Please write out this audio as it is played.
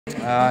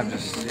I'm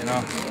just,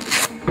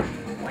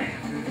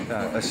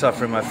 I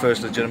suffered my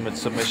first legitimate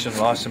submission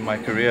loss in my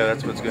career.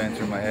 That's what's going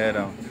through my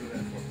head.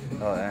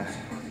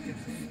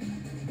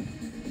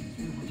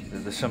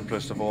 The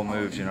simplest of all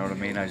moves, you know what I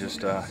mean? I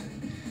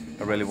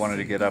really wanted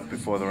to get up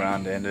before the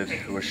round ended.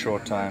 It was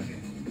short time.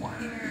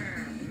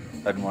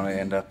 I didn't want to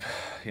end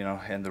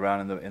the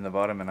round in the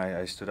bottom, and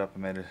I stood up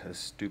and made a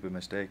stupid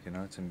mistake.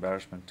 It's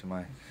embarrassment to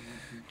my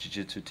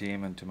jiu-jitsu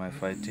team and to my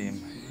fight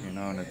team.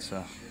 And it's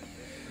a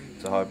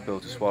hard pill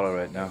to swallow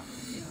right now.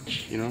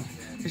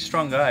 He's a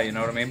strong guy, you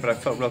know what I mean? But I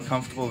felt real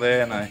comfortable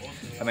there, and I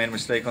made a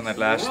mistake on that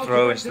last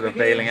throw. Instead of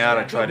bailing out,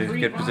 I tried to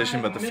get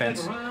position, but the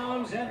fence,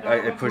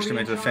 I pushed him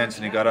into the fence,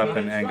 and he got up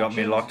and got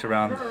me locked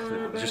around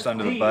just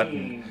under the butt.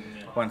 And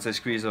once I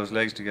squeeze those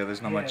legs together,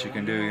 there's not much you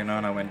can do, and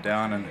I went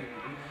down. And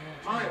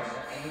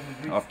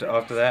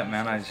after that,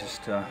 man, I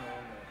just,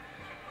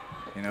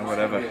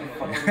 whatever.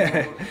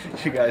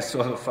 You guys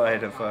saw the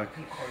fight. I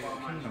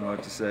don't know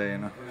what to say,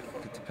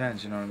 It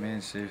depends, you know what I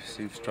mean? See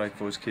if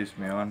Strikeforce keeps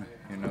me on,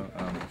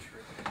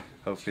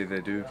 Hopefully they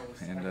do,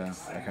 and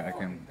I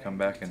can come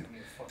back and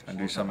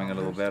do something a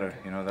little better.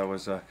 That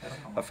was I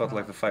felt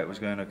like the fight was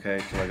going okay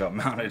till I got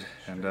mounted,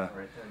 and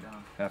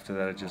after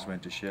that it just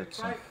went to shit.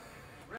 So.